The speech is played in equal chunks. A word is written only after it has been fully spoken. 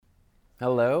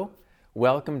Hello,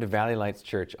 welcome to Valley Lights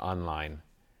Church Online.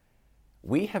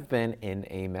 We have been in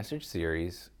a message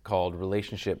series called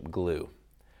Relationship Glue.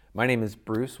 My name is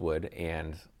Bruce Wood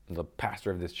and I'm the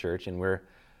pastor of this church, and we're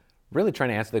really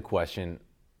trying to answer the question,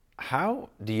 how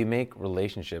do you make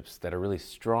relationships that are really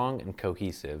strong and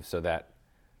cohesive so that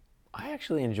I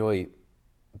actually enjoy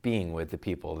being with the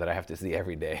people that I have to see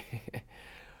every day?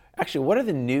 Actually, what are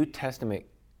the New Testament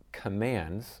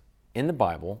commands in the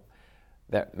Bible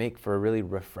that make for a really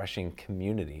refreshing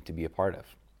community to be a part of?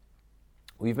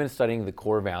 We've been studying the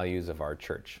core values of our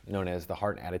church, known as the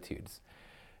heart attitudes.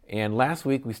 And last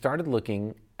week we started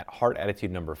looking at heart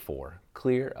attitude number 4,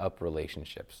 clear up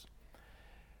relationships.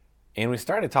 And we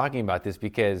started talking about this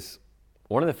because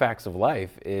one of the facts of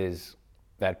life is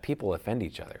that people offend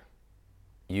each other.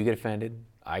 You get offended,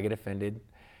 I get offended,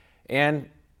 and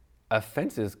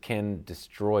offenses can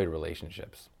destroy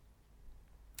relationships.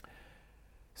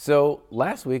 So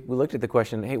last week we looked at the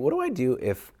question, hey, what do I do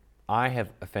if I have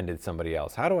offended somebody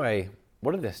else?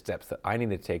 What are the steps that I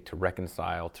need to take to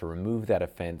reconcile, to remove that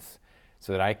offense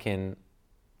so that I can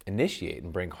initiate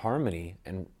and bring harmony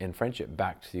and friendship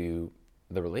back to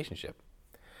the relationship?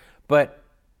 But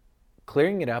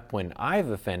clearing it up when I've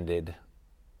offended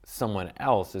someone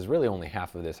else is really only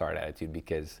half of this heart attitude,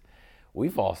 because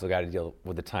we've also got to deal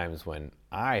with the times when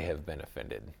I have been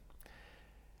offended.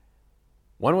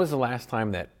 When was the last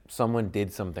time that someone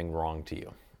did something wrong to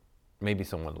you? Maybe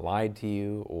someone lied to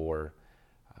you, or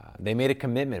they made a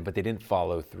commitment but they didn't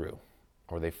follow through,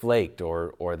 or they flaked,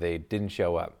 or they didn't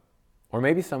show up. Or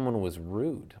maybe someone was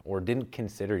rude or didn't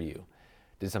consider you,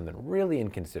 did something really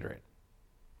inconsiderate.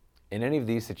 In any of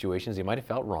these situations, you might have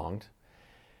felt wronged.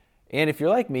 And if you're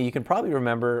like me, you can probably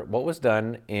remember what was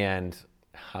done and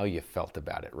how you felt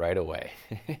about it right away.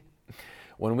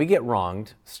 When we get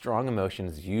wronged, strong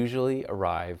emotions usually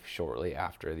arrive shortly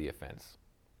after the offense.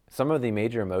 Some of the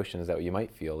major emotions that you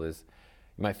might feel is,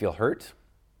 you might feel hurt,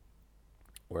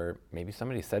 where maybe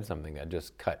somebody said something that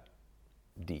just cut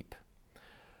deep.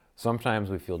 Sometimes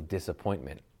we feel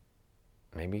disappointment,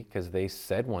 maybe because they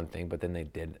said one thing, but then they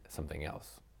did something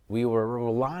else. We were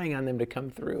relying on them to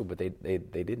come through, but they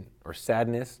didn't. Or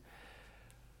sadness.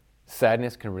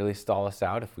 Sadness can really stall us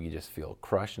out if we just feel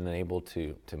crushed and unable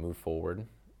to move forward.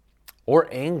 Or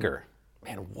anger.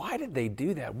 Man, why did they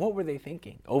do that? What were they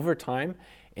thinking? Over time,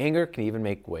 anger can even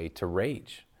make way to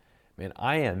rage. Man,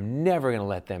 I am never going to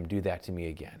let them do that to me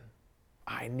again.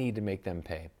 I need to make them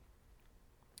pay.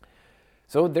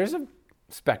 So there's a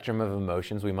spectrum of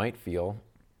emotions we might feel,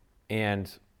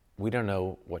 and we don't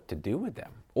know what to do with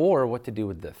them or what to do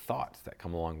with the thoughts that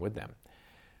come along with them.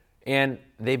 And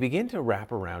they begin to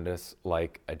wrap around us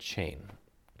like a chain.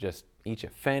 Just each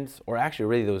offense, or actually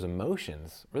really those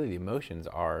emotions, really the emotions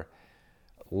are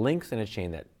links in a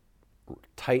chain that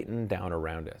tighten down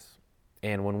around us.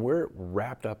 And when we're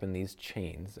wrapped up in these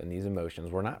chains and these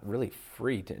emotions, we're not really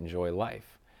free to enjoy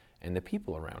life and the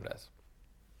people around us.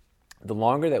 The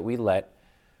longer that we let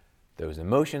those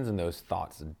emotions and those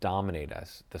thoughts dominate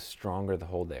us, the stronger the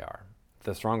hold they are,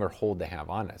 the stronger hold they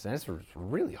have on us. And it's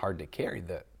really hard to carry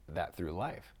that through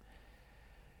life.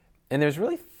 And there's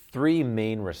really 3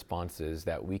 main responses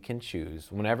that we can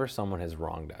choose whenever someone has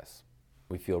wronged us.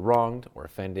 We feel wronged or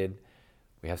offended.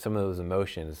 We have some of those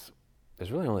emotions.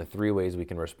 There's really only 3 ways we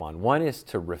can respond. One is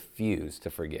to refuse to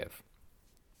forgive.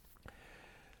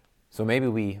 So maybe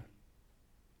we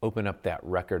open up that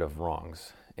record of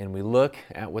wrongs and we look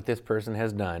at what this person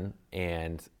has done,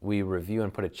 and we review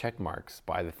and put a check marks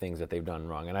by the things that they've done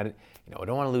wrong. And I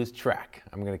don't want to lose track.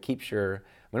 I'm going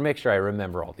to make sure I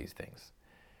remember all these things.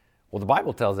 Well, the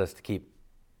Bible tells us to keep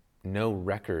no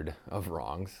record of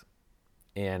wrongs.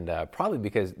 And probably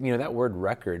because, that word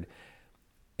record,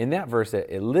 in that verse,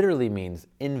 it literally means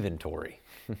inventory.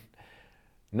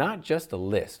 Not just a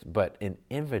list, but an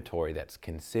inventory that's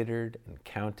considered and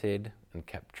counted and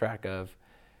kept track of.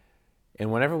 And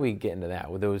whenever we get into that,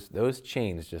 those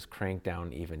chains just crank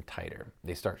down even tighter.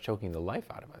 They start choking the life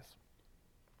out of us.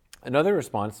 Another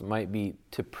response might be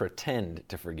to pretend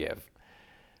to forgive.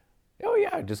 Oh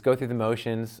yeah, just go through the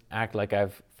motions, act like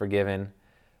I've forgiven.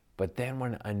 But then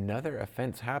when another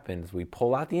offense happens, we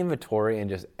pull out the inventory and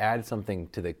just add something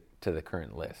to the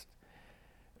current list.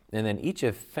 And then each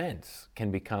offense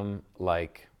can become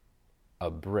like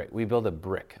a brick. We build a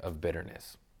brick of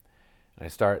bitterness. And I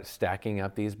start stacking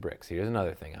up these bricks. Here's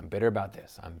another thing. I'm bitter about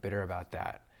this. I'm bitter about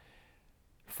that.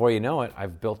 Before you know it,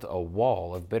 I've built a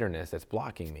wall of bitterness that's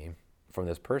blocking me from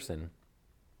this person.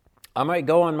 I might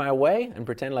go on my way and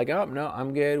pretend like, oh, no,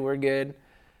 I'm good, we're good.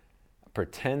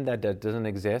 Pretend that doesn't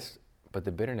exist, but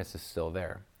the bitterness is still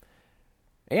there.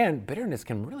 And bitterness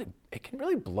can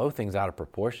really blow things out of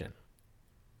proportion.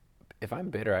 if I'm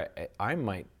bitter, I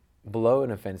might blow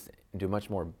an offense into a much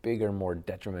more bigger, more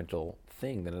detrimental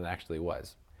thing than it actually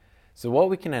was. So what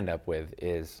we can end up with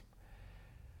is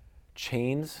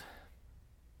chains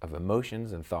of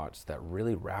emotions and thoughts that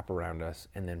really wrap around us,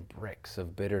 and then bricks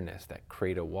of bitterness that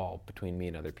create a wall between me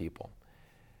and other people.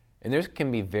 And there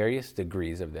can be various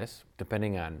degrees of this,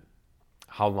 depending on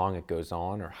how long it goes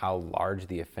on or how large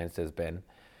the offense has been.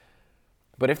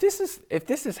 But if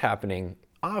this is happening,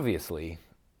 obviously,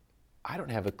 I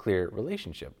don't have a clear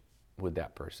relationship with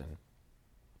that person.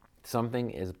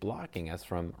 Something is blocking us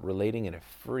from relating in a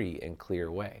free and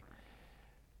clear way.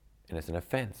 And it's an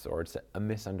offense, or it's a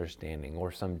misunderstanding,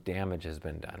 or some damage has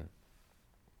been done.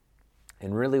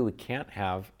 And really, we can't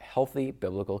have healthy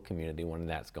biblical community when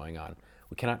that's going on.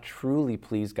 We cannot truly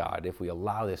please God if we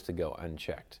allow this to go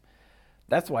unchecked.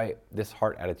 That's why this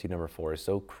heart attitude number 4 is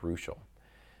so crucial.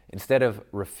 Instead of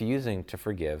refusing to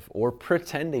forgive or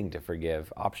pretending to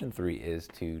forgive, option 3 is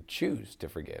to choose to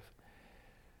forgive.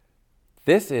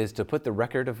 This is to put the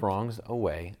record of wrongs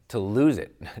away, to lose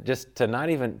it, just to not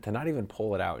even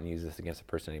pull it out and use this against a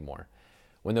person anymore.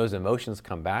 When those emotions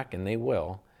come back, and they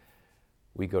will,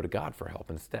 we go to God for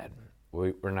help instead.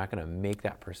 We're not going to make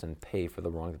that person pay for the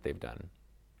wrong that they've done.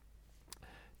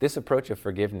 This approach of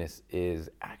forgiveness is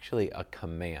actually a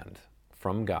command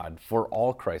from God for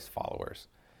all Christ followers.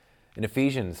 In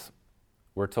Ephesians,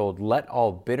 we're told, "Let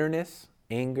all bitterness,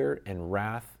 anger, and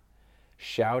wrath,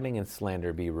 shouting and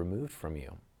slander be removed from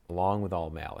you, along with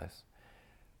all malice.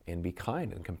 And be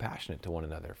kind and compassionate to one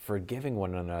another, forgiving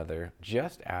one another,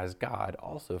 just as God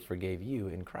also forgave you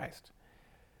in Christ."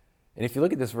 And if you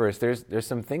look at this verse, there's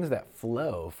some things that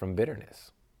flow from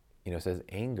bitterness. It says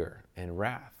anger and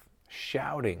wrath,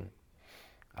 shouting.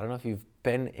 I don't know if you've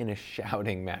been in a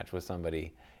shouting match with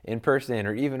somebody in person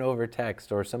or even over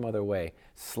text or some other way.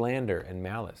 Slander and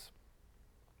malice.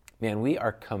 Man, we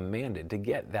are commanded to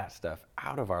get that stuff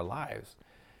out of our lives.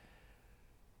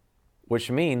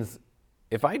 Which means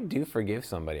if I do forgive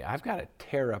somebody, I've got to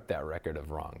tear up that record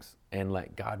of wrongs and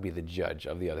let God be the judge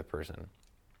of the other person.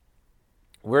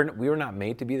 We were not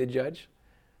made to be the judge.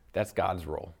 That's God's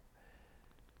role.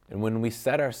 And when we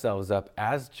set ourselves up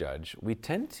as judge, we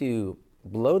tend to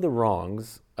blow the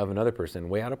wrongs of another person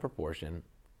way out of proportion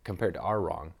compared to our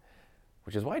wrong,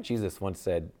 which is why Jesus once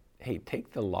said, "Hey,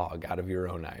 take the log out of your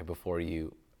own eye before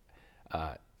you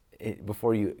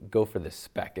go for the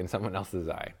speck in someone else's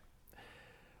eye."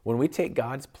 When we take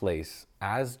God's place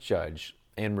as judge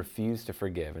and refuse to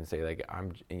forgive and say,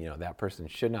 that person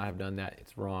should not have done that,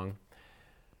 it's wrong.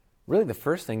 Really, the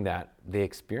first thing that they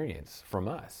experience from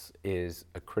us is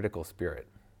a critical spirit.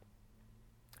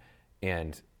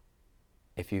 And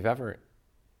if you've ever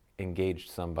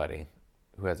engaged somebody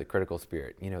who has a critical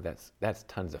spirit, that's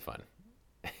tons of fun.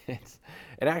 It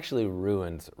actually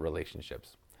ruins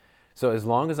relationships. So as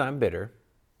long as I'm bitter,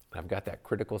 I've got that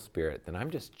critical spirit, then I'm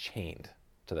just chained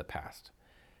to the past.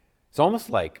 It's almost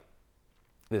like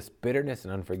this bitterness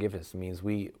and unforgiveness means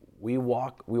we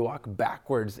walk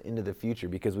backwards into the future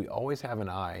because we always have an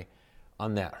eye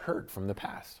on that hurt from the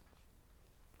past.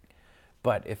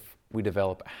 But if we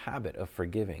develop a habit of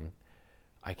forgiving,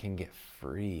 I can get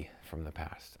free from the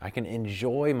past. I can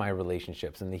enjoy my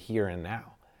relationships in the here and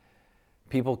now.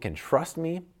 People can trust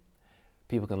me.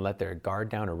 People can let their guard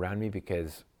down around me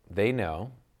because they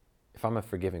know, if I'm a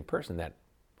forgiving person, that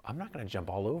I'm not going to jump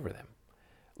all over them.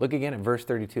 Look again at verse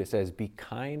 32. It says, "Be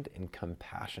kind and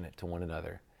compassionate to one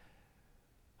another."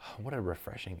 What a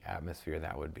refreshing atmosphere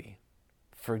that would be.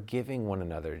 Forgiving one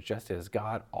another just as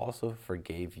God also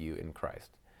forgave you in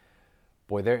Christ.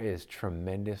 Boy, there is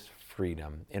tremendous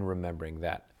freedom in remembering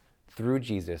that through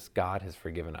Jesus, God has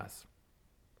forgiven us.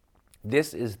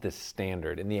 This is the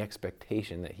standard and the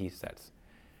expectation that he sets.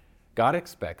 God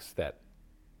expects that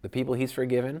the people he's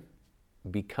forgiven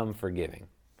become forgiving.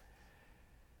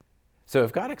 So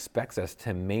if God expects us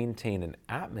to maintain an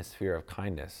atmosphere of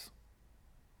kindness,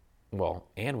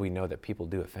 and we know that people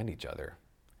do offend each other,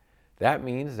 that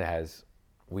means as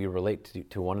we relate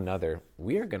to one another,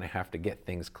 we are going to have to get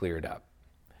things cleared up.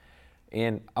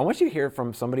 And I want you to hear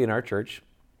from somebody in our church.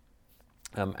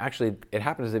 Actually, it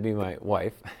happens to be my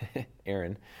wife,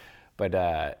 Erin.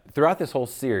 But throughout this whole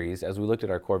series, as we looked at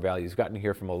our core values, we've gotten to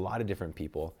hear from a lot of different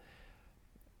people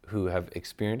who have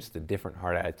experienced the different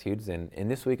heart attitudes. And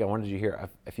this week, I wanted you to hear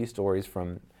a few stories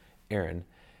from Erin.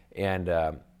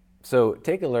 And so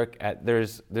take a look at,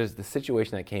 there's the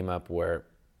situation that came up where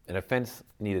an offense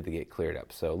needed to get cleared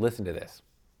up. So listen to this.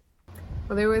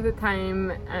 Well, there was a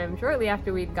time shortly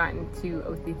after we'd gotten to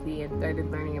OCC and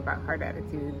started learning about heart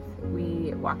attitudes,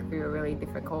 we walked through a really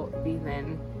difficult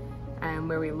season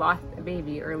where we lost a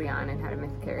baby early on and had a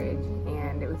miscarriage.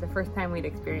 And it was the first time we'd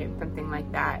experienced something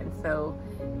like that. And so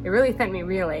it really sent me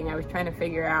reeling. I was trying to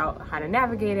figure out how to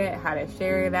navigate it, how to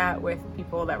share that with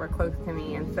people that were close to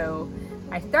me. And so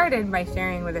I started by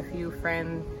sharing with a few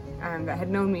friends that had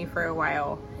known me for a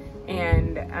while.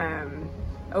 And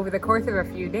over the course of a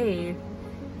few days,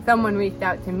 someone reached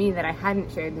out to me that I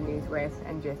hadn't shared the news with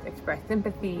and just expressed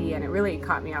sympathy, and it really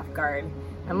caught me off guard.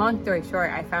 And long story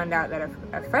short, I found out that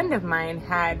a friend of mine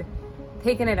had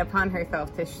taken it upon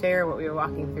herself to share what we were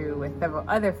walking through with several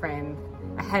other friends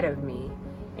ahead of me.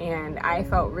 And I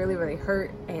felt really, really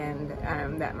hurt, and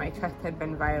that my trust had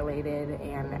been violated.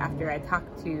 And after I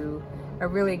talked to a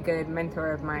really good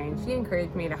mentor of mine, she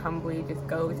encouraged me to humbly just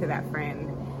go to that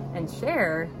friend and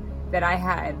share that I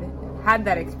had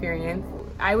that experience.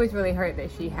 I was really hurt that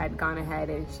she had gone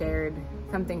ahead and shared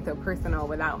something so personal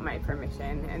without my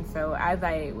permission. And so as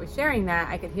I was sharing that,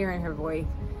 I could hear in her voice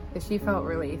that she felt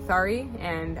really sorry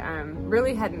and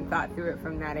really hadn't thought through it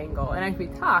from that angle. And as we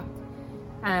talked,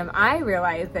 I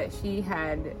realized that she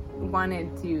had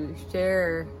wanted to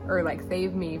share or like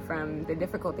save me from the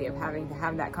difficulty of having to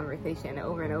have that conversation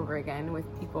over and over again with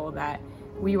people that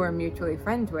we were mutually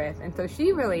friends with. And so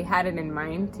she really had it in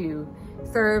mind to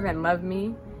serve and love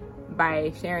me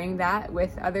by sharing that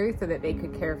with others so that they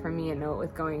could care for me and know what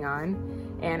was going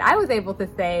on. And I was able to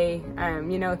say,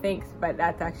 thanks, but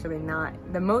that's actually not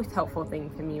the most helpful thing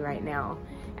to me right now.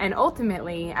 And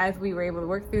ultimately, as we were able to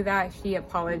work through that, she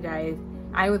apologized.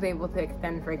 I was able to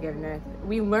extend forgiveness.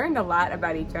 We learned a lot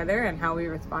about each other and how we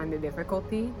respond to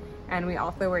difficulty. And we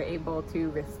also were able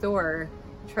to restore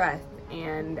trust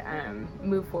and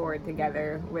move forward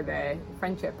together with a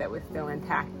friendship that was still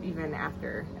intact even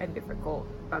after a difficult,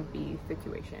 bumpy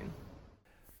situation.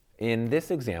 In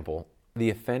this example, the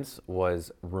offense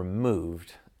was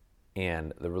removed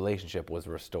and the relationship was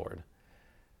restored.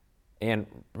 And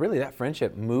really that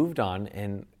friendship moved on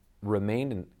and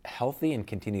remained healthy and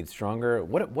continued stronger.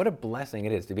 What a blessing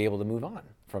it is to be able to move on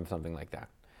from something like that.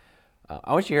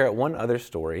 I want you to hear one other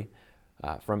story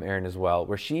from Erin as well,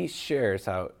 where she shares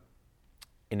how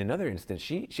in another instance,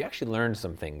 she actually learned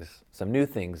some new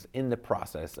things in the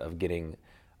process of getting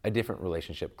a different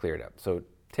relationship cleared up. So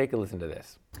take a listen to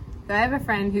this. So I have a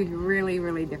friend who's really,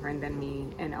 really different than me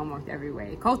in almost every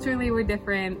way. Culturally, we're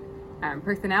different.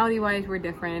 Personality-wise, we're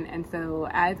different. And so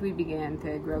as we began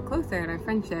to grow closer in our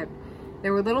friendship,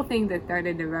 there were little things that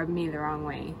started to rub me the wrong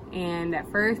way. And at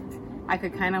first, I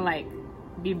could kind of like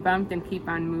be bumped and keep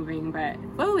on moving. But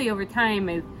slowly over time,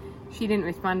 as she didn't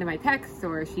respond to my texts,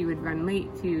 or she would run late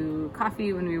to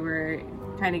coffee when we were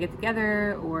trying to get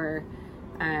together, or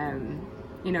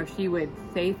she would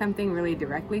say something really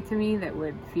directly to me that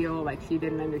would feel like she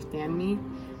didn't understand me.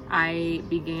 I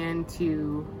began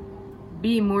to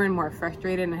be more and more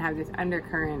frustrated and have this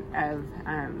undercurrent of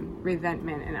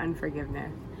resentment and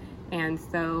unforgiveness. And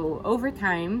so over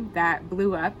time, that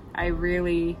blew up. I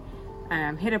really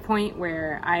hit a point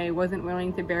where I wasn't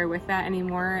willing to bear with that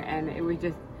anymore, and it was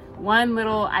just one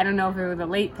little, I don't know if it was a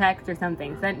late text or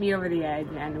something, sent me over the edge,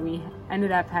 and we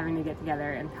ended up having to get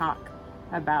together and talk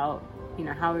about,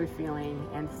 how I was feeling.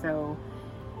 And so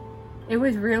it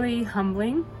was really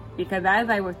humbling, because as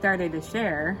I was starting to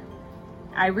share,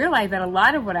 I realized that a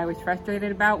lot of what I was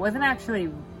frustrated about wasn't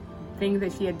actually things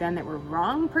that she had done that were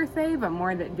wrong per se, but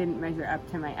more that didn't measure up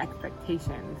to my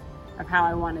expectations of how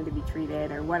I wanted to be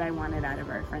treated or what I wanted out of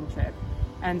our friendship.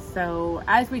 And so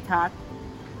as we talked,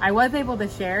 I was able to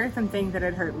share some things that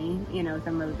had hurt me,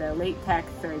 some of the late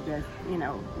texts or just,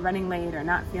 running late or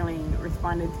not feeling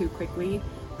responded to quickly.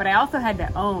 But I also had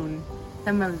to own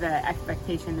some of the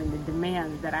expectations and the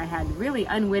demands that I had really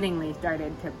unwittingly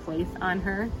started to place on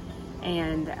her.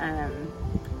 And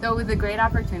so it was a great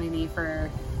opportunity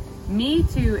for me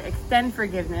to extend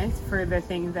forgiveness for the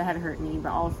things that had hurt me,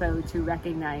 but also to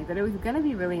recognize that it was going to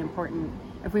be really important,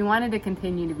 if we wanted to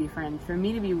continue to be friends, for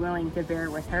me to be willing to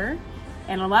bear with her.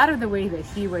 And a lot of the way that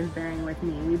she was bearing with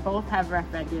me, we both have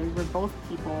rough edges, we're both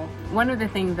people. One of the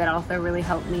things that also really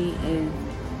helped me is,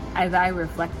 as I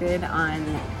reflected on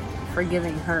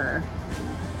forgiving her,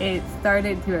 it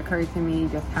started to occur to me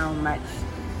just how much,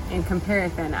 in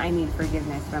comparison, I need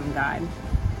forgiveness from God.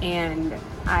 And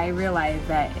I realized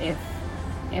that if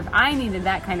I needed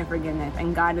that kind of forgiveness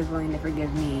and God is willing to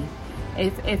forgive me,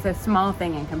 it's a small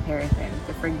thing in comparison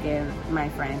to forgive my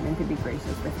friend and to be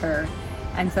gracious with her.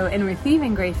 And so in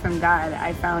receiving grace from God,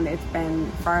 I found it's been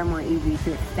far more easy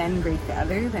to extend grace to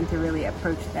others and to really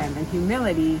approach them in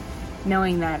humility,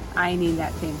 knowing that I need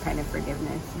that same kind of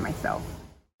forgiveness myself.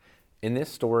 In this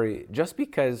story, just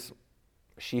because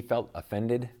she felt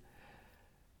offended,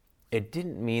 it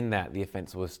didn't mean that the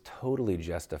offense was totally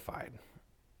justified.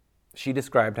 she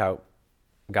described how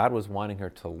God was wanting her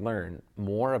to learn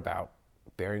more about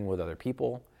bearing with other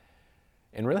people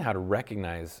and really how to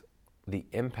recognize the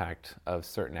impact of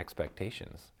certain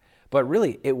expectations. But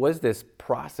really, it was this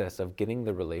process of getting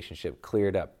the relationship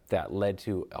cleared up that led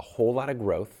to a whole lot of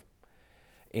growth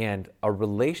and a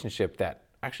relationship that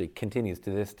actually continues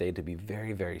to this day to be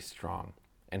very, very strong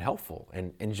and helpful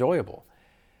and enjoyable.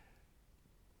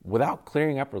 Without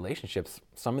clearing up relationships,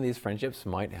 some of these friendships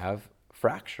might have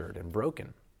fractured and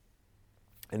broken.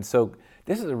 And so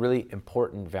this is a really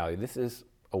important value. This is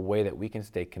a way that we can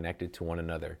stay connected to one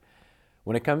another.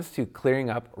 When it comes to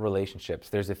clearing up relationships,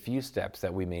 there's a few steps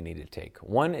that we may need to take.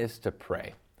 One is to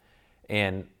pray.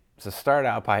 And to start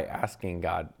out by asking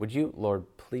God, would you, Lord,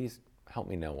 please help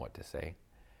me know what to say?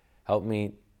 Help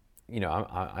me,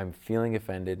 I'm feeling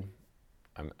offended.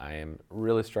 I am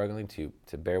really struggling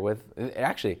to bear with.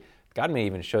 Actually, God may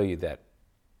even show you that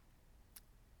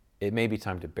it may be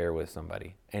time to bear with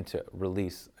somebody and to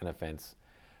release an offense.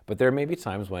 But there may be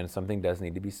times when something does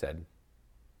need to be said.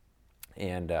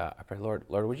 And I pray, Lord,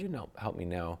 would you help me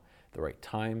know the right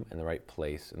time and the right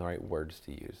place and the right words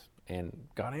to use? And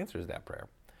God answers that prayer.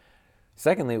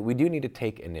 Secondly, we do need to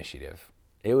take initiative.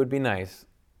 It would be nice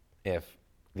if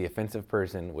the offensive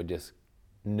person would just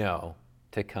know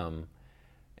to come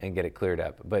and get it cleared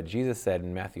up. But Jesus said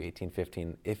in Matthew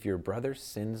 18:15, if your brother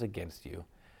sins against you,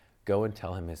 go and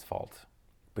tell him his fault,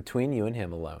 between you and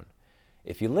him alone.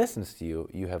 If he listens to you,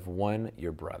 you have won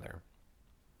your brother.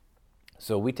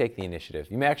 So we take the initiative.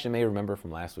 You may remember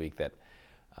from last week that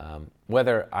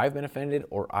whether I've been offended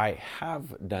or I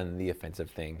have done the offensive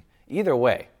thing, either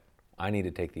way, I need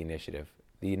to take the initiative.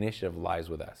 The initiative lies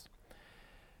with us.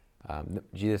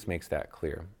 Jesus makes that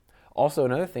clear. Also,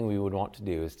 another thing we would want to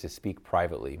do is to speak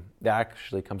privately. That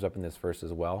actually comes up in this verse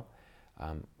as well.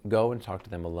 Go and talk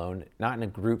to them alone, not in a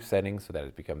group setting so that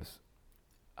it becomes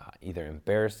either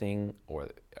embarrassing or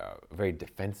a very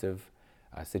defensive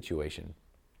situation.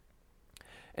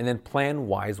 And then plan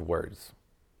wise words.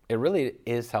 It really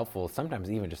is helpful sometimes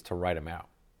even just to write them out,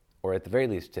 or at the very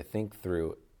least to think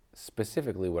through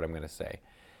specifically what I'm going to say.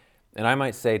 And I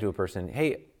might say to a person,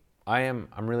 hey, I'm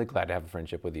really glad to have a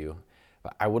friendship with you,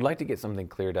 but I would like to get something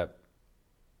cleared up.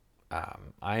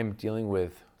 I am dealing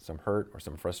with some hurt or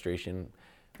some frustration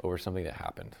over something that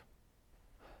happened.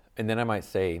 And then I might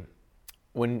say,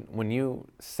 when you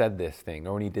said this thing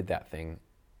or when you did that thing,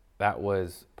 that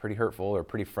was pretty hurtful or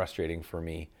pretty frustrating for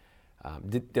me.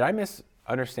 Did I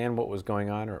misunderstand what was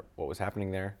going on or what was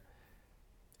happening there?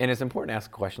 And it's important to ask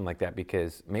a question like that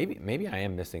because maybe I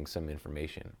am missing some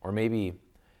information, or maybe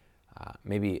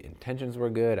intentions were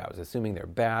good. I was assuming they're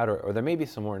bad, or there may be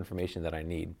some more information that I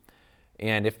need.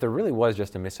 And if there really was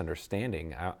just a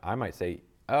misunderstanding, I might say,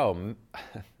 oh,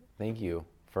 thank you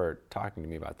for talking to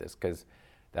me about this, because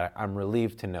I'm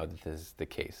relieved to know that this is the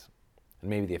case. And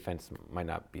maybe the offense might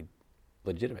not be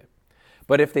legitimate.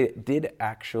 But if they did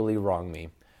actually wrong me,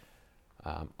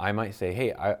 I might say,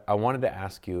 hey, I wanted to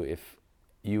ask you if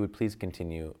you would please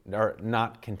continue or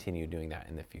not continue doing that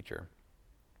in the future.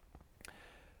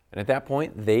 And at that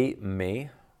point, they may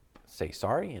say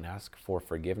sorry and ask for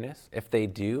forgiveness. If they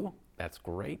do, that's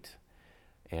great.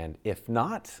 And if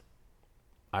not,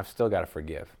 I've still got to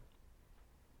forgive.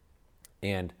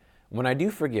 And when I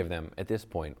do forgive them at this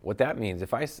point, what that means,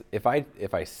 if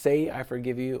I say I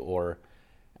forgive you, or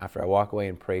after I walk away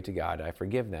and pray to God, I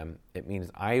forgive them, it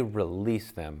means I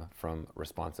release them from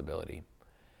responsibility.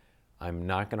 I'm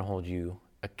not going to hold you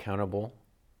accountable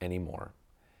anymore.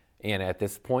 And at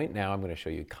this point now, I'm going to show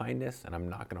you kindness, and I'm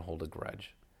not going to hold a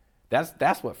grudge.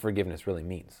 That's what forgiveness really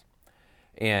means.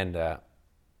 And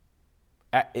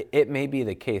it may be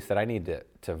the case that I need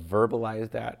to verbalize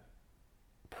that,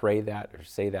 pray that, or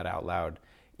say that out loud,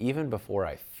 even before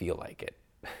I feel like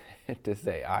it, to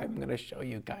say, I'm going to show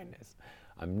you kindness.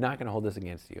 I'm not going to hold this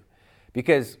against you.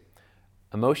 Because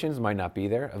emotions might not be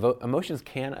there. Emotions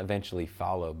can eventually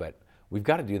follow, but we've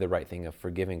got to do the right thing of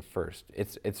forgiving first.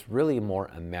 It's really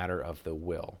more a matter of the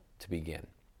will to begin,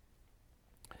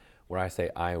 where I say,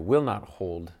 I will not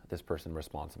hold this person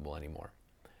responsible anymore.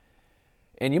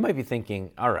 And you might be thinking,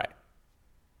 all right,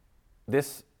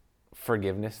 this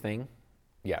forgiveness thing,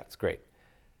 yeah, it's great.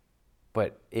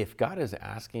 But if God is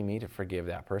asking me to forgive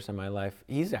that person in my life,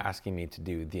 he's asking me to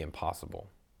do the impossible.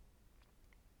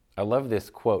 I love this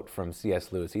quote from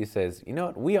C.S. Lewis. He says, you know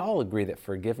what, we all agree that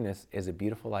forgiveness is a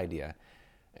beautiful idea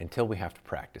until we have to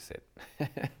practice it.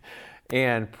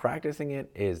 And practicing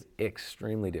it is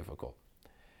extremely difficult.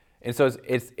 And so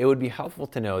it would be helpful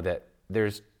to know that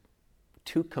there's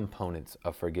two components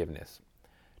of forgiveness,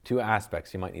 two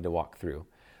aspects you might need to walk through.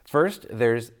 First,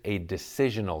 there's a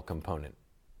decisional component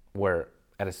where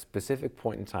at a specific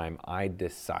point in time, I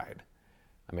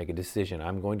make a decision,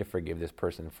 I'm going to forgive this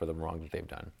person for the wrong that they've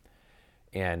done.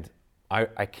 And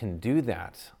I can do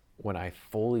that when I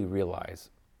fully realize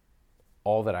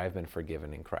all that I've been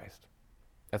forgiven in Christ.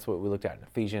 That's what we looked at in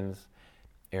Ephesians.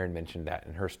 Erin mentioned that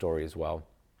in her story as well.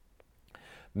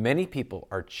 Many people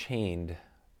are chained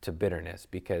to bitterness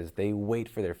because they wait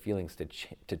for their feelings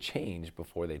to change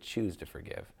before they choose to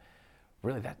forgive.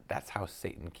 Really, that's how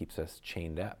Satan keeps us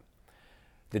chained up.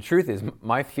 The truth is,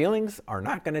 my feelings are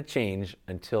not going to change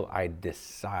until I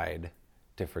decide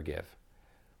to forgive.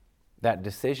 That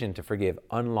decision to forgive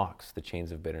unlocks the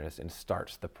chains of bitterness and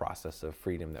starts the process of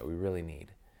freedom that we really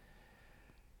need.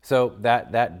 So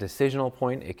that decisional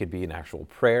point, it could be an actual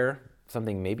prayer,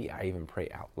 something maybe I even pray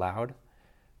out loud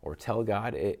or tell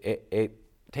God.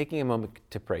 Taking a moment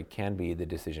to pray can be the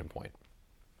decision point.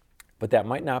 But that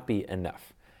might not be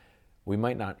enough. We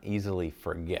might not easily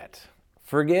forget.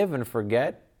 Forgive and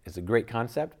forget is a great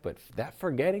concept, but that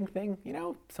forgetting thing,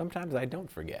 sometimes I don't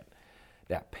forget.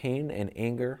 That pain and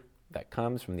anger that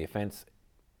comes from the offense,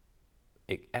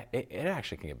 it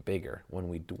actually can get bigger when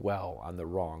we dwell on the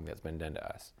wrong that's been done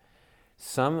to us.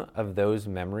 Some of those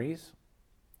memories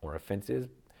or offenses,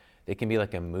 they can be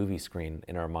like a movie screen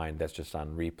in our mind that's just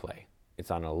on replay.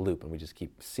 It's on a loop, and we just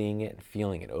keep seeing it and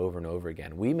feeling it over and over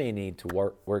again. We may need to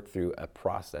work through a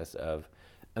process of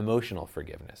emotional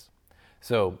forgiveness.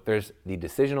 So there's the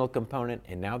decisional component,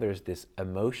 and now there's this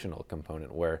emotional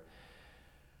component where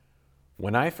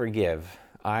when I forgive,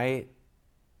 I'm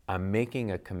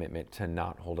making a commitment to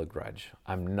not hold a grudge.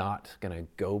 I'm not going to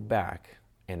go back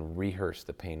and rehearse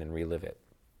the pain and relive it.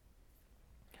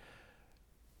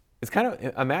 It's kind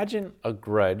of, imagine a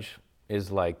grudge is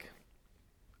like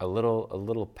a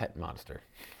little pet monster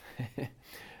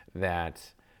that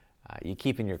you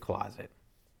keep in your closet.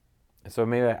 So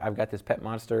maybe I've got this pet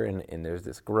monster and there's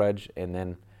this grudge, and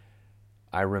then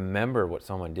I remember what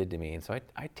someone did to me. And so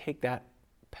I take that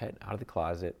pet out of the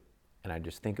closet and I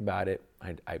just think about it.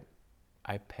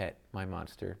 I pet my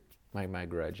monster, my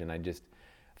grudge, and I just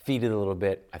feed it a little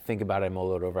bit. I think about it, I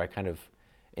mull it over. I kind of,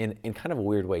 in kind of a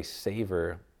weird way,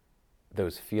 savor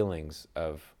those feelings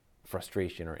of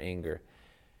frustration or anger.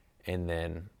 And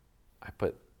then I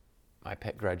put my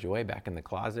pet grudge away back in the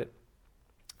closet.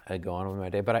 I go on with my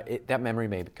day, but that memory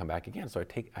may come back again. So I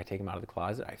take him out of the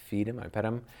closet, I feed him, I pet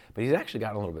him, but he's actually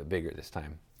gotten a little bit bigger this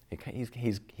time.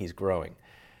 He's growing.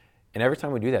 And every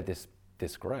time we do that,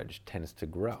 this grudge tends to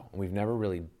grow. And we've never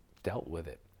really dealt with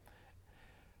it.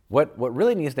 What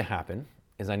really needs to happen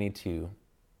is I need to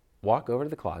walk over to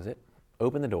the closet,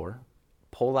 open the door,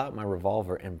 pull out my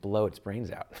revolver, and blow its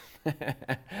brains out.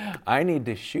 I need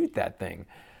to shoot that thing.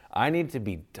 I need to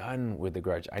be done with the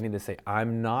grudge. I need to say,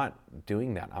 I'm not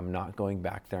doing that. I'm not going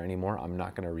back there anymore. I'm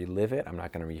not going to relive it. I'm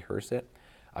not going to rehearse it.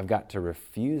 I've got to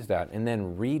refuse that and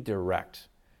then redirect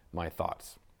my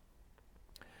thoughts.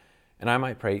 And I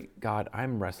might pray, God,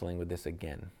 I'm wrestling with this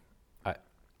again.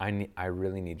 I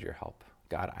really need your help.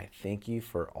 God, I thank you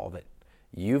for all that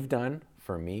you've done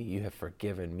for me. You have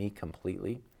forgiven me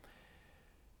completely.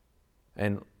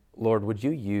 And Lord, would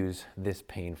you use this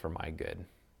pain for my good?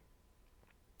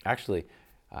 Actually,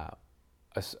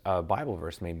 a Bible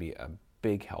verse may be a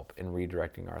big help in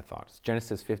redirecting our thoughts.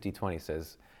 Genesis 50:20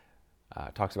 says,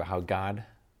 talks about how God,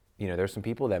 there's some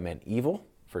people that meant evil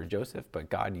for Joseph, but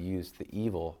God used the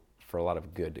evil for a lot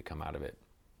of good to come out of it.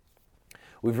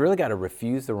 We've really got to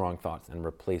refuse the wrong thoughts and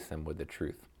replace them with the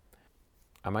truth.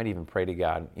 I might even pray to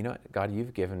God, God,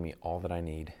 you've given me all that I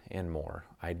need and more.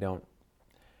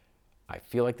 I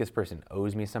feel like this person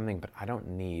owes me something, but I don't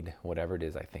need whatever it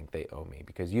is I think they owe me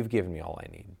because you've given me all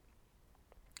I need.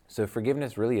 So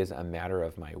forgiveness really is a matter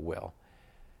of my will.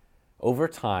 Over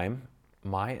time,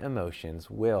 my emotions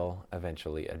will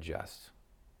eventually adjust.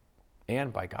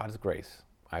 And by God's grace,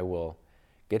 I will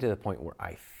get to the point where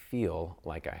I feel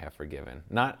like I have forgiven.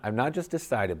 I've not just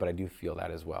decided, but I do feel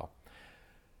that as well.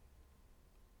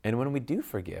 And when we do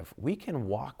forgive, we can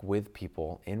walk with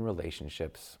people in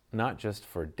relationships, not just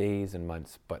for days and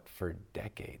months, but for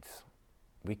decades.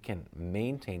 We can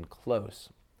maintain close,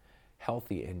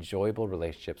 healthy, enjoyable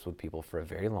relationships with people for a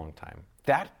very long time.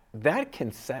 That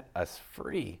can set us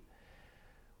free.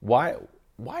 Why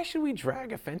should we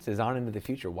drag offenses on into the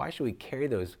future? Why should we carry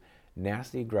those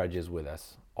nasty grudges with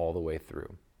us all the way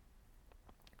through?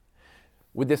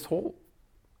 With this whole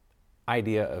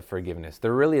idea of forgiveness,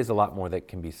 there really is a lot more that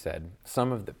can be said.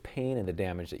 Some of the pain and the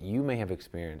damage that you may have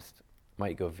experienced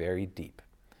might go very deep.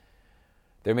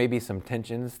 There may be some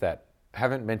tensions that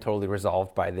haven't been totally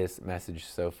resolved by this message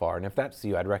so far, and if that's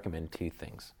you, I'd recommend two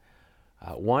things.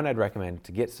 One, I'd recommend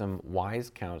to get some wise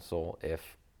counsel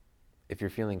if you're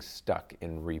feeling stuck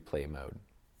in replay mode.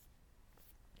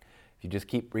 if you just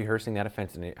keep rehearsing that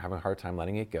offense and having a hard time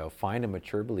letting it go, find a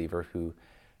mature believer who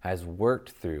has worked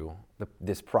through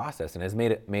this process and has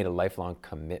made a lifelong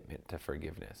commitment to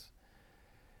forgiveness.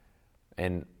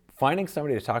 And finding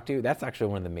somebody to talk to, that's actually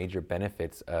one of the major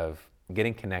benefits of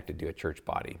getting connected to a church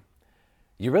body.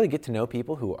 You really get to know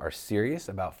people who are serious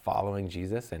about following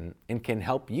Jesus and can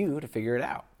help you to figure it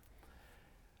out.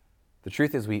 The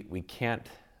truth is we can't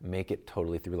make it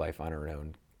totally through life on our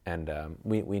own, and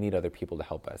we need other people to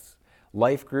help us.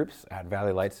 Life groups at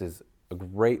Valley Lights is a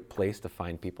great place to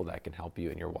find people that can help you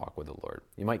in your walk with the Lord.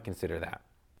 You might consider that.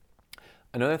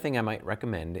 Another thing I might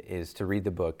recommend is to read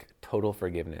the book Total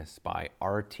Forgiveness by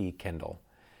R.T. Kendall.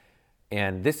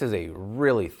 And this is a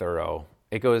really thorough,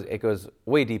 it goes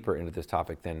way deeper into this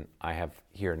topic than I have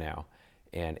here now.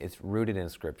 And it's rooted in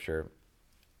Scripture.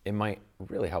 It might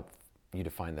really help you to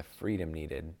find the freedom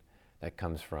needed that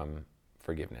comes from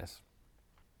forgiveness.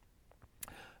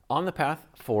 On the path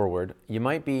forward, you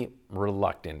might be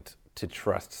reluctant to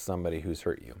trust somebody who's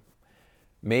hurt you.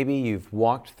 Maybe you've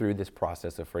walked through this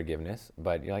process of forgiveness,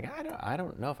 but you're like, I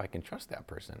don't know if I can trust that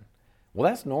person. Well,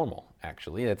 that's normal,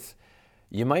 actually.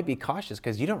 You might be cautious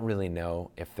because you don't really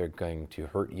know if they're going to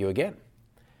hurt you again.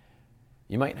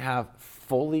 You might have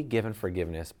fully given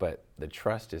forgiveness, but the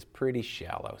trust is pretty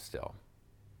shallow still.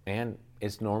 And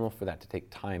it's normal for that to take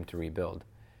time to rebuild.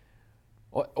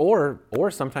 Or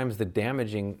sometimes the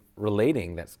damaging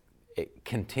relating it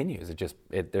continues.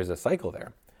 There's a cycle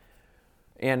there.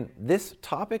 And this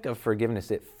topic of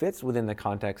forgiveness, it fits within the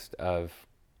context of,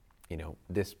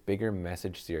 this bigger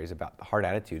message series about the heart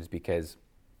attitudes, because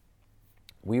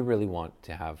we really want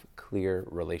to have clear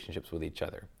relationships with each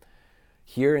other.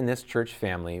 Here in this church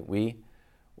family, we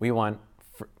want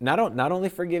not only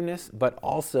forgiveness, but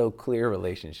also clear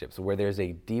relationships where there's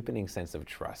a deepening sense of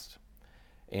trust.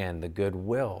 And the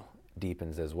goodwill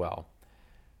deepens as well.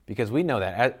 Because we know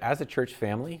that as a church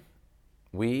family,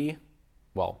 we're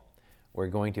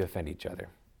going to offend each other.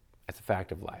 It's a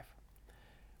fact of life.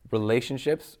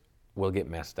 Relationships will get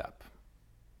messed up.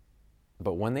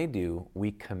 But when they do,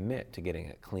 we commit to getting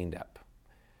it cleaned up.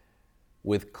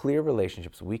 With clear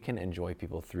relationships, we can enjoy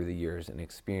people through the years and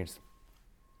experience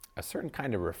a certain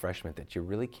kind of refreshment that you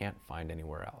really can't find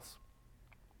anywhere else.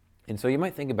 And so you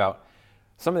might think about,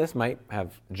 some of this might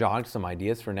have jogged some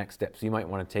ideas for next steps you might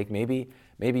want to take. Maybe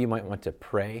you might want to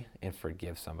pray and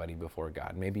forgive somebody before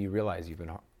God. Maybe you realize you've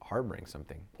been harboring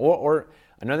something. Or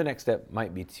another next step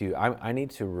might be I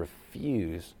need to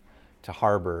refuse to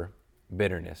harbor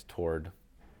bitterness toward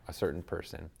a certain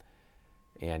person.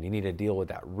 And you need to deal with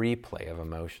that replay of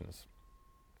emotions.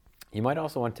 You might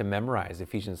also want to memorize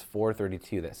Ephesians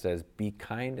 4:32 that says, "Be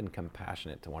kind and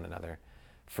compassionate to one another,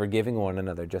 forgiving one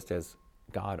another just as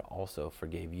God also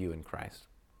forgave you in Christ."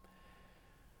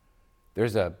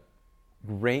 There's a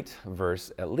great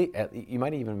verse, you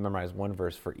might even memorize one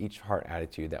verse for each heart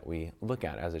attitude that we look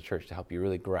at as a church to help you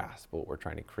really grasp what we're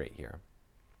trying to create here.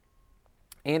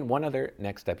 And one other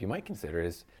next step you might consider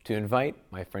is to invite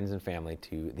my friends and family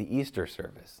to the Easter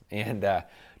service. And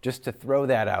just to throw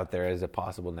that out there as a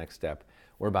possible next step,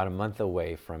 we're about a month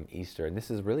away from Easter, and this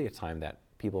is really a time that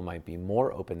people might be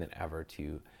more open than ever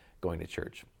to going to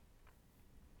church.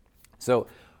 So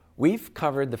we've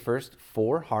covered the first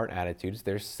 4 heart attitudes.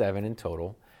 There's 7 in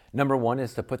total. Number 1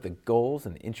 is to put the goals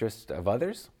and interests of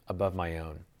others above my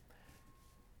own.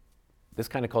 This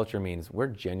kind of culture means we're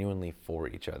genuinely for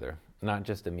each other, not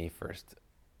just a me first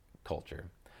culture.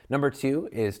 Number 2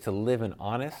 is to live an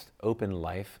honest, open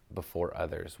life before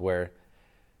others, where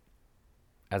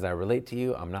as I relate to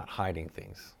you, I'm not hiding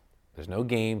things. There's no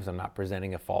games. I'm not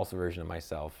presenting a false version of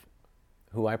myself.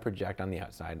 Who I project on the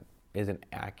outside is an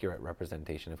accurate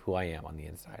representation of who I am on the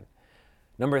inside.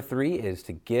 Number 3 is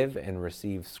to give and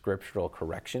receive scriptural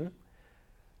correction.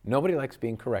 Nobody likes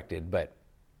being corrected, but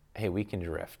hey, we can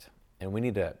drift, and we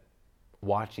need to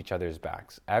watch each other's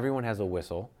backs. Everyone has a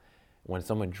whistle. When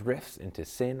someone drifts into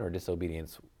sin or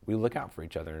disobedience, we look out for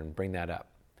each other and bring that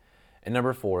up. And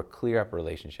number 4, clear up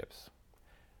relationships.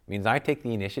 It means I take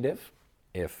the initiative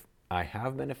if I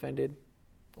have been offended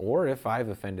or if I've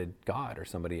offended God or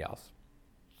somebody else.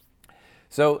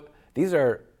 So these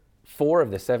are 4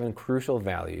 of the 7 crucial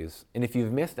values. And if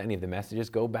you've missed any of the messages,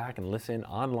 go back and listen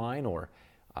online or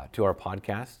to our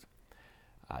podcast.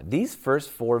 These first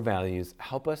 4 values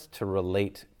help us to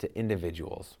relate to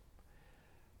individuals.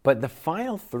 But the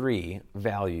final 3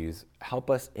 values help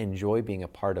us enjoy being a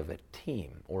part of a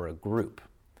team or a group.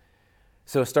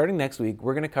 So starting next week,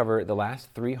 we're going to cover the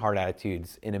last 3 heart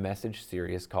attitudes in a message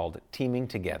series called Teaming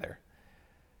Together.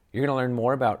 You're going to learn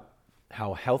more about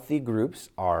how healthy groups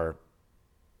are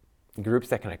groups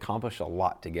that can accomplish a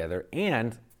lot together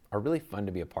and are really fun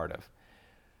to be a part of.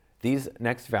 These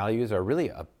next values are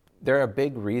really they're a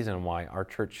big reason why our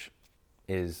church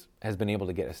has been able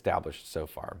to get established so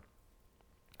far.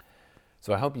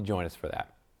 So I hope you join us for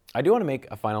that. I do want to make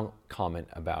a final comment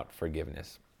about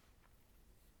forgiveness.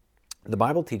 The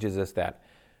Bible teaches us that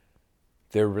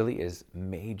there really is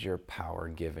major power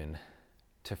given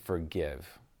to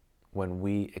forgive when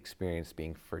we experience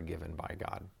being forgiven by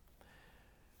God.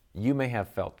 You may have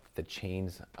felt the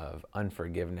chains of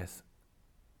unforgiveness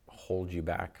hold you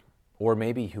back, or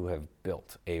maybe you have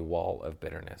built a wall of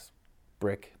bitterness,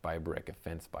 brick by brick,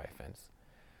 offense by offense.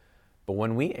 But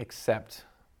when we accept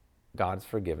God's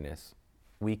forgiveness,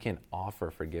 we can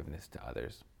offer forgiveness to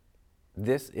others.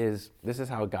 This is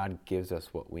how God gives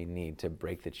us what we need to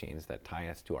break the chains that tie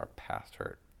us to our past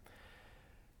hurt.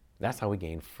 That's how we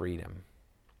gain freedom.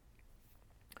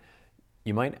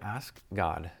 You might ask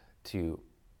God to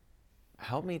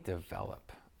help me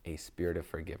develop a spirit of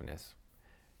forgiveness.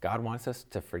 God wants us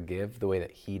to forgive the way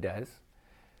that He does.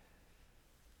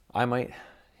 I might,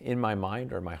 in my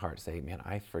mind or my heart, say, man,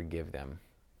 I forgive them.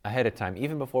 Ahead of time,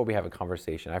 even before we have a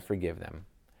conversation, I forgive them.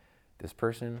 This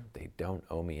person, they don't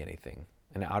owe me anything.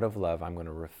 And out of love, I'm going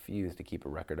to refuse to keep a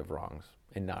record of wrongs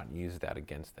and not use that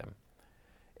against them.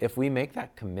 If we make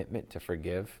that commitment to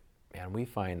forgive, man, we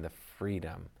find the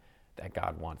freedom that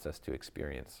God wants us to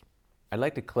experience. I'd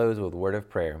like to close with a word of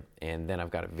prayer, and then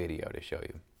I've got a video to show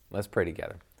you. Let's pray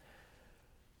together.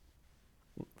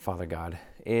 Father God,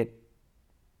 it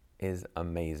is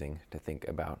amazing to think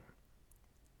about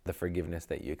the forgiveness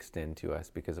that you extend to us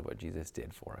because of what Jesus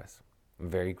did for us. I'm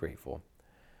very grateful.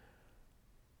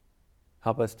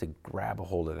 Help us to grab a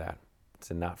hold of that,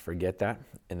 to not forget that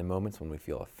in the moments when we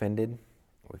feel offended,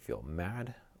 we feel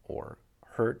mad or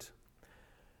hurt.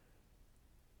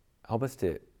 Help us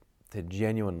to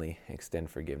genuinely extend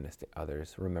forgiveness to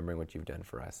others, remembering what you've done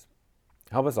for us.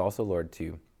 Help us also, Lord,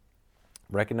 to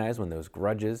recognize when those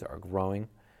grudges are growing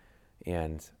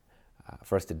and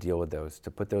for us to deal with those,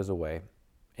 to put those away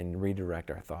and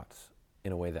redirect our thoughts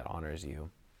in a way that honors you.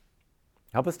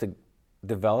 Help us to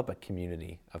develop a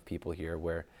community of people here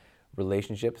where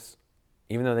relationships,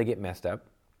 even though they get messed up,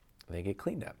 they get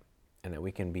cleaned up, and that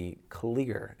we can be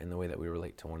clear in the way that we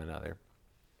relate to one another.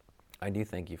 I do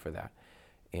thank you for that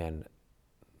and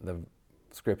the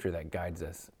scripture that guides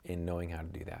us in knowing how to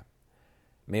do that.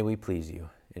 May we please you.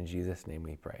 In Jesus' name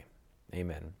we pray.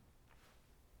 Amen.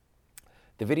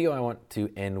 The video I want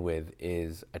to end with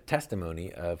is a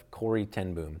testimony of Corrie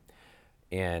ten Boom.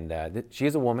 And she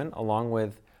is a woman, along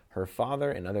with her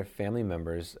father and other family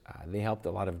members. They helped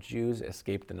a lot of Jews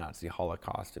escape the Nazi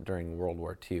Holocaust during World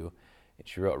War II. And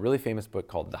she wrote a really famous book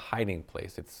called The Hiding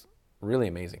Place. It's really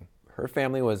amazing. Her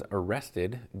family was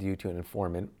arrested due to an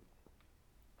informant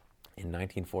in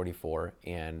 1944,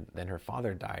 and then her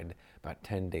father died about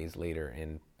 10 days later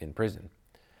in prison.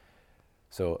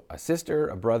 So a sister,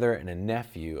 a brother, and a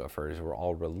nephew of hers were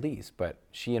all released, but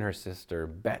she and her sister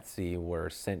Betsy were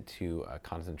sent to a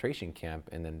concentration camp,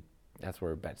 and then that's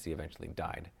where Betsy eventually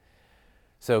died.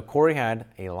 So Corrie had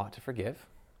a lot to forgive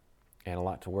and a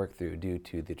lot to work through due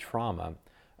to the trauma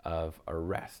of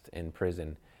arrest in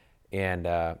prison. And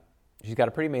she's got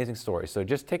a pretty amazing story. So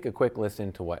just take a quick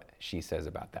listen to what she says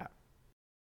about that.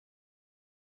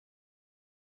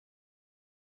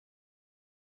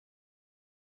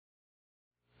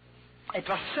 It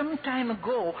was some time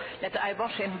ago that I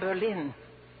was in Berlin.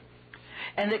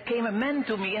 And there came a man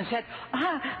to me and said,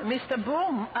 Mr.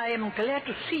 Boom, I am glad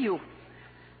to see you.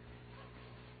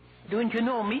 Don't you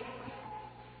know me?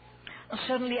 And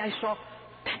suddenly I saw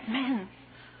that man.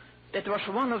 That was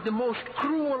one of the most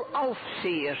cruel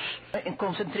overseers in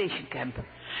concentration camp.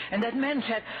 And that man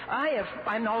said,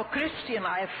 I'm now a Christian,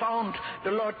 I have found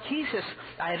the Lord Jesus.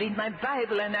 I read my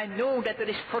Bible and I know that there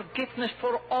is forgiveness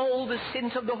for all the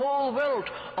sins of the whole world,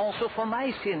 also for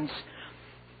my sins.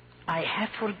 I have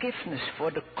forgiveness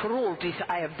for the cruelties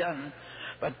I have done.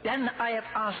 But then I have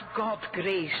asked God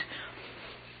grace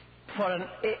for an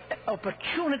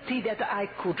opportunity that I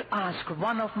could ask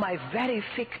one of my very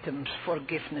victims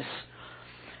forgiveness.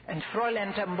 And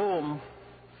Fräulein ten Boom,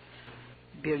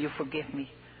 will you forgive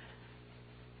me?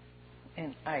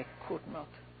 And I could not.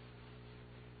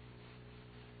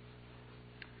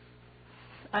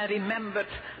 I remembered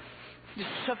the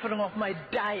suffering of my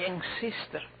dying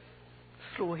sister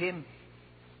through him.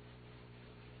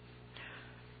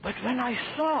 But when I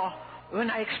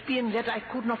experienced that I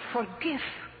could not forgive,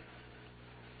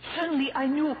 suddenly I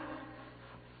knew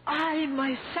I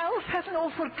myself have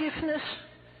no forgiveness.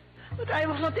 But I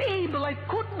was not able, I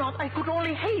could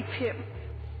only hate him.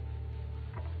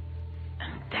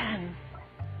 And then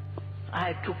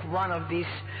I took one of these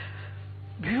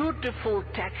beautiful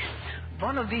texts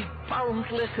one of these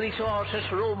boundless resources,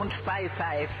 Romans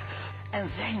 5:5. And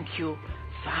thank you,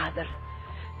 Father,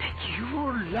 that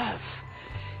your love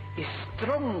is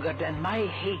stronger than my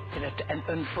hatred and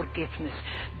unforgiveness.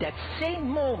 That same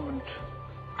moment,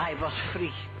 I was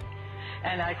free.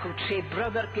 And I could say,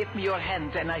 brother, give me your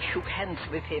hand. And I shook hands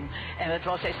with him. And it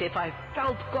was as if I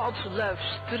felt God's love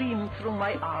stream through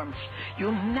my arms.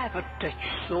 You never touch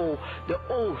so the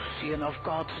ocean of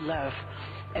God's love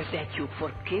as that you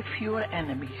forgive your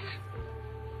enemies.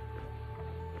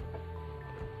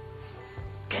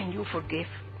 Can you forgive?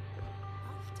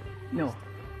 No.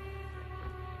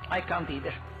 I can't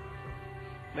either.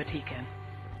 But he can.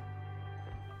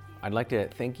 I'd like to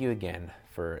thank you again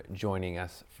for joining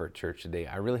us for church today.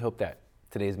 I really hope that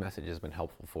today's message has been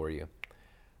helpful for you.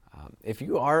 If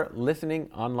you are listening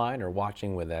online or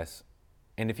watching with us,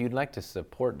 and if you'd like to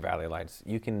support Valley Lights,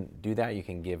 you can do that. You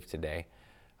can give today.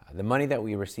 The money that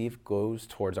we receive goes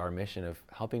towards our mission of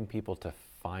helping people to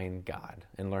find God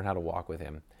and learn how to walk with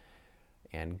Him.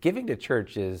 And giving to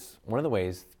church is one of the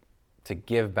ways to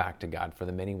give back to God for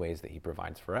the many ways that He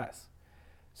provides for us.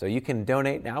 So you can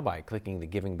donate now by clicking the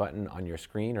giving button on your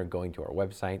screen or going to our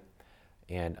website.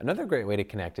 And another great way to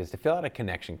connect is to fill out a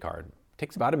connection card. It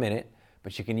takes about a minute,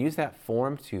 but you can use that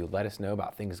form to let us know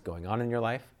about things going on in your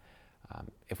life.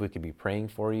 If we could be praying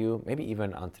for you, maybe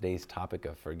even on today's topic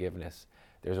of forgiveness,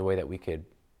 there's a way that we could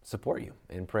support you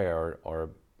in prayer or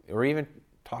even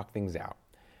talk things out.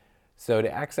 So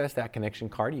to access that connection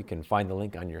card, you can find the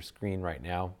link on your screen right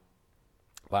now.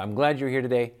 But I'm glad you're here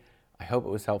today. I hope it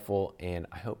was helpful, and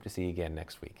I hope to see you again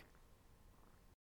next week.